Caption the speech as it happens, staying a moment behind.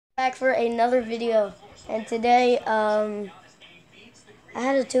Back for another video, and today I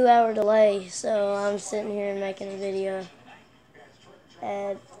had a 2-hour delay, so I'm sitting here making a video.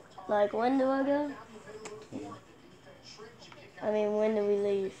 And like, when do I go? I mean, when do we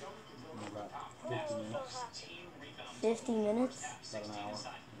leave? About 50 minutes. 50 minutes? About an hour.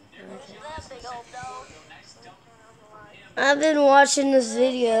 Okay. I've been watching this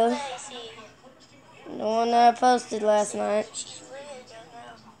video, the one that I posted last night.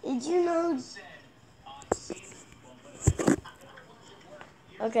 Did you know?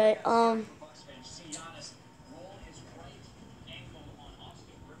 Okay, oh my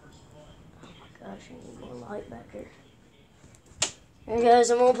gosh, I need more light back here. Hey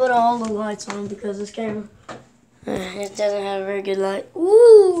guys, I'm gonna put all the lights on because this camera, it doesn't have a very good light.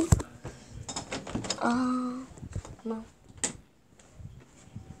 Woo! No.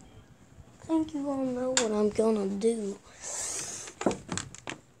 I think you all know what I'm gonna do.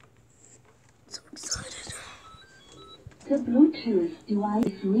 So excited. The Bluetooth device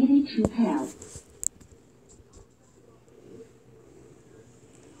is ready to pair.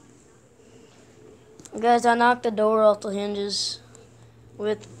 Guys, I knocked the door off the hinges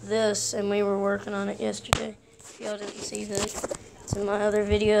with this, and we were working on it yesterday. If y'all didn't see that, it's in my other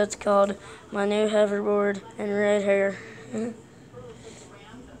video. It's called My New Hoverboard and Red Hair.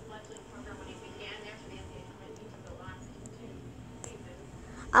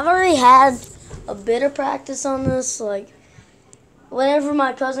 I've already had a bit of practice on this. Like, whenever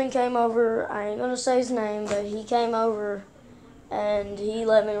my cousin came over, I ain't gonna say his name, but he came over and he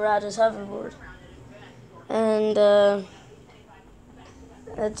let me ride his hoverboard. And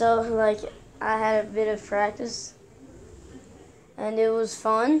it's all like, I had a bit of practice and it was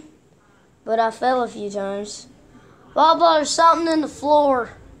fun, but I fell a few times. Baba, there's something in the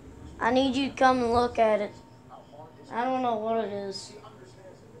floor. I need you to come and look at it. I don't know what it is.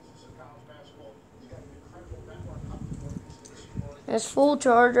 It's full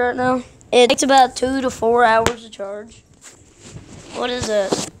charge right now. It takes about 2 to 4 hours to charge. What is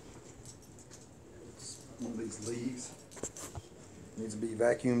that? One of these leaves needs to be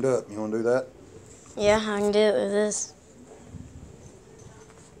vacuumed up. You want to do that? Yeah, I can do it with this.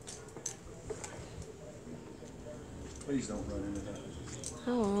 Please don't run into that. I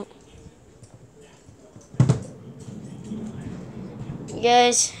won't. You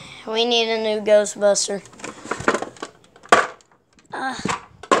guys, we need a new Ghostbuster.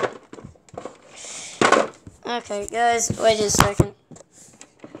 Okay, guys, wait a second.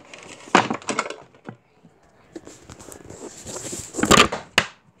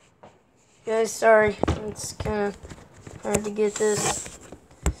 Guys, sorry, it's kind of hard to get this.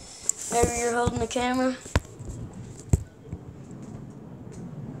 Whenever you're holding the camera.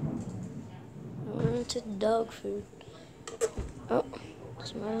 I went into dog food. Oh,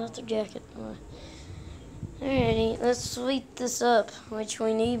 it's my leather jacket. Alrighty, let's sweep this up, which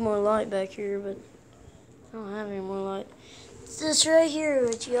we need more light back here, but I don't have any more light. It's this right here,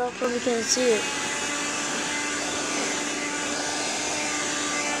 which y'all probably can't see it.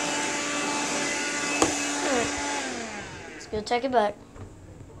 Alright, let's go take it back.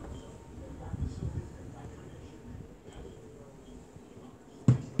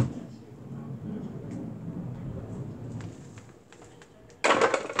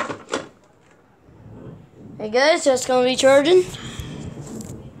 Hey guys, that's gonna be charging.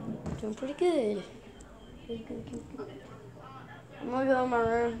 Doing pretty good. Good. I'm gonna go in my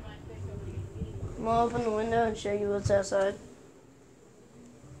room. I'm gonna open the window and show you what's outside.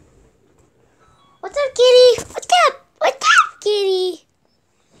 What's up, kitty? What's up? What's up, kitty?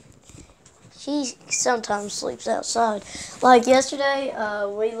 She sometimes sleeps outside. Like yesterday,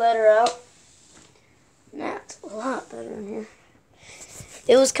 we let her out. Nah, it's a lot better in here.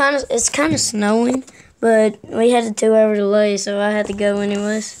 It's kind of snowing, but we had a 2-hour delay, so I had to go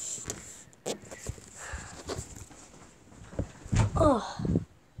anyways. Oh,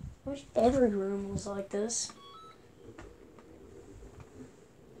 I wish every room was like this.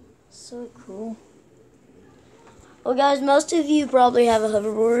 So cool. Well, guys, most of you probably have a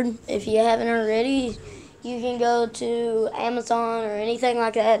hoverboard. If you haven't already, you can go to Amazon or anything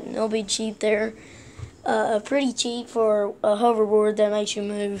like that, and they'll be cheap there. Pretty cheap for a hoverboard that makes you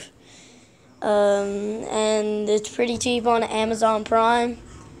move. And it's pretty cheap on Amazon Prime.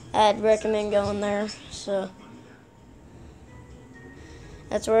 I'd recommend going there. So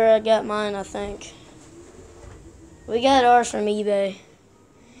that's where I got mine, I think. We got ours from eBay.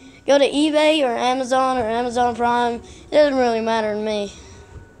 Go to eBay or Amazon Prime. It doesn't really matter to me.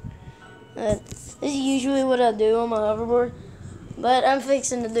 This is usually what I do on my hoverboard. But I'm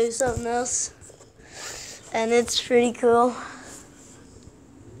fixing to do something else. And it's pretty cool.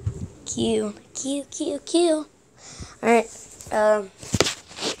 Kill. Alright,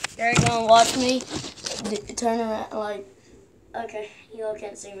 you're gonna watch me turn around, like, okay, you all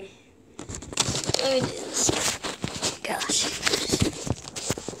can't see me. Let me do this. Gosh.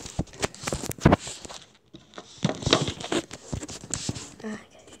 Okay.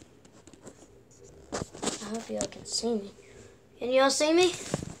 I hope y'all can see me. Can y'all see me?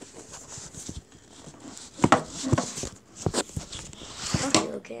 I hope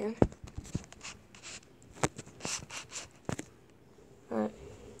y'all can. Alright.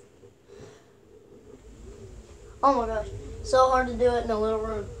 Oh my gosh. So hard to do it in a little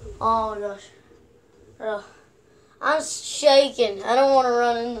room. Oh my gosh. I'm shaking. I don't want to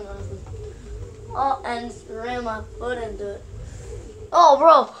run into nothing. Oh, and ran my foot into it. Oh,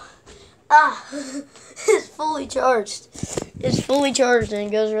 bro. Ah. It's fully charged. It's fully charged and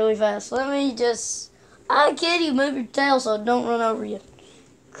it goes really fast. Let me just... I kid you, move your tail so it don't run over you.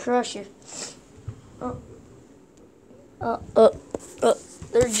 Crush you.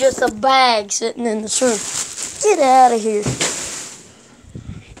 There's just a bag sitting in this room. Get out of here.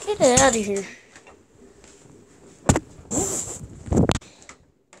 Get out of here.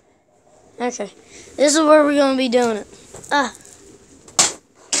 Okay. This is where we're going to be doing it.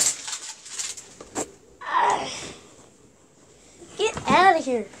 Get out of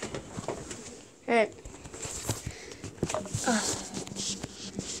here. Alright.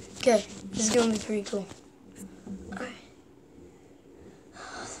 Okay. This is going to be pretty cool. Alright.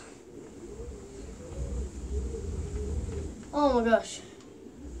 Oh my gosh.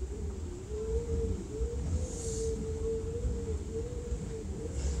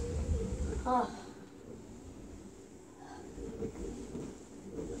 Oh.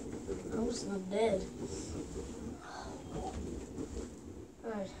 I was not dead.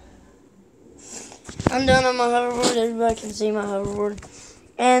 Alright. I'm done on my hoverboard. Everybody can see my hoverboard.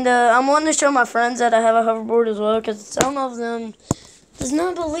 And I'm wanting to show my friends that I have a hoverboard as well, because some of them does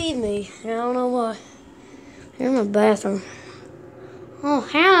not believe me. And I don't know why. Here in my bathroom. Oh,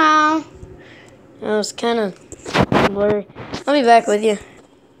 hello. That was kind of blurry. I'll be back with you.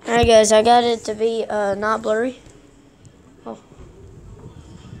 Alright guys, I got it to be not blurry. Oh.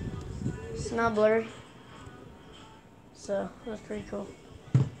 It's not blurry. So, that's pretty cool.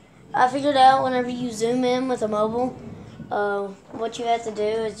 I figured out whenever you zoom in with a mobile, what you have to do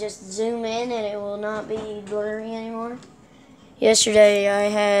is just zoom in and it will not be blurry anymore. Yesterday I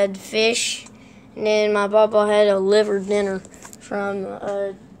had fish, and then my papa had a liver dinner from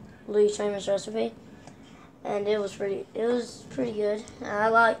Lee's Famous Recipe. And it was pretty good. I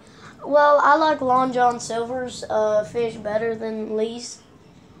like Long John Silver's fish better than Lee's.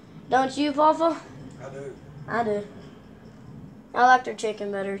 Don't you, Papa? I do. I like their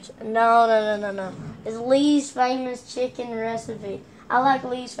chicken better. No. It's Lee's Famous Chicken Recipe. I like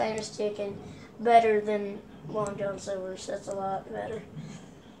Lee's Famous Chicken better than Long John Silver's. That's a lot better.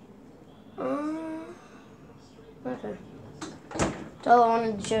 Okay. That's all I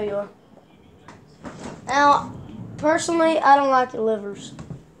wanted to show you all. Now, personally, I don't like the livers.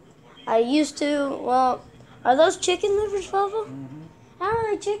 I used to. Well, are those chicken livers, Papa? Mm-hmm. How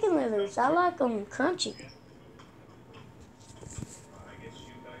are they chicken livers? I like them crunchy.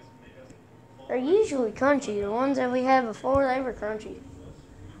 They're usually crunchy. The ones that we had before, they were crunchy.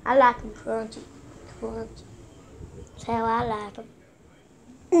 I like them crunchy. That's how I like them.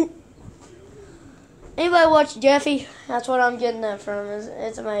 Anybody watch Jeffy? That's what I'm getting that from.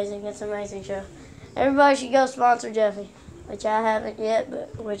 It's amazing. It's an amazing show. Everybody should go sponsor Jeffy, which I haven't yet,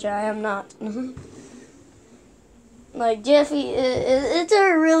 but which I am not. Like Jeffy, it's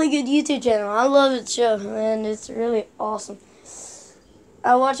a really good YouTube channel. I love its show, and it's really awesome.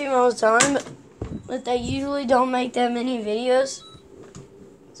 I watch him all the time, but they usually don't make that many videos,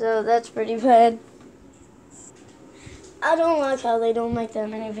 so that's pretty bad. I don't like how they don't make that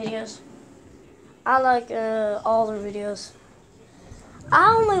many videos. I like all their videos.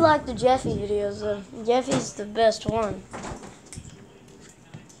 I only like the Jeffy videos though. Jeffy's the best one.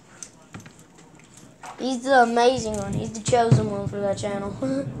 He's the amazing one. He's the chosen one for that channel.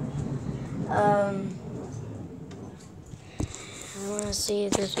 I want to see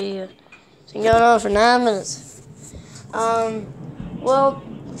if this video. It's been going on for 9 minutes. Well,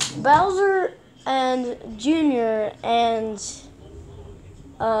 Bowser and Junior and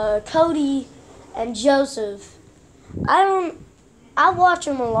Cody and Joseph. I watch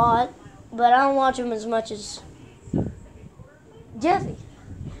them a lot, but I don't watch them as much as Jeffy,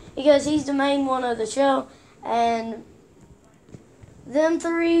 because he's the main one of the show, and them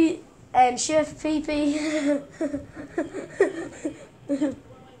three and Chef PP.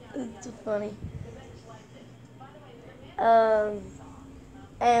 It's funny. And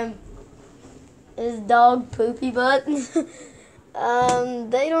his dog Poopy Butt.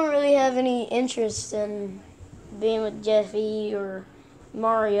 They don't really have any interest in being with Jeffy or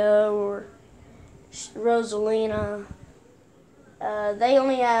Mario or Rosalina. They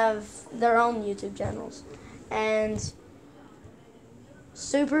only have their own YouTube channels. And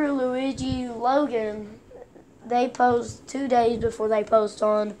Super Luigi Logan, they post 2 days before they post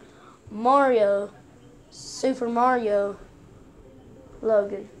on Mario, Super Mario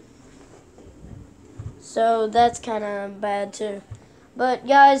Logan. So that's kind of bad too. But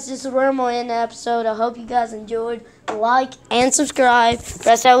guys, this is where I'm going to end the episode. I hope you guys enjoyed. Like and subscribe.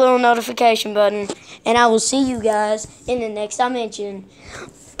 Press that little notification button. And I will see you guys in the next dimension.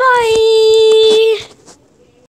 Bye!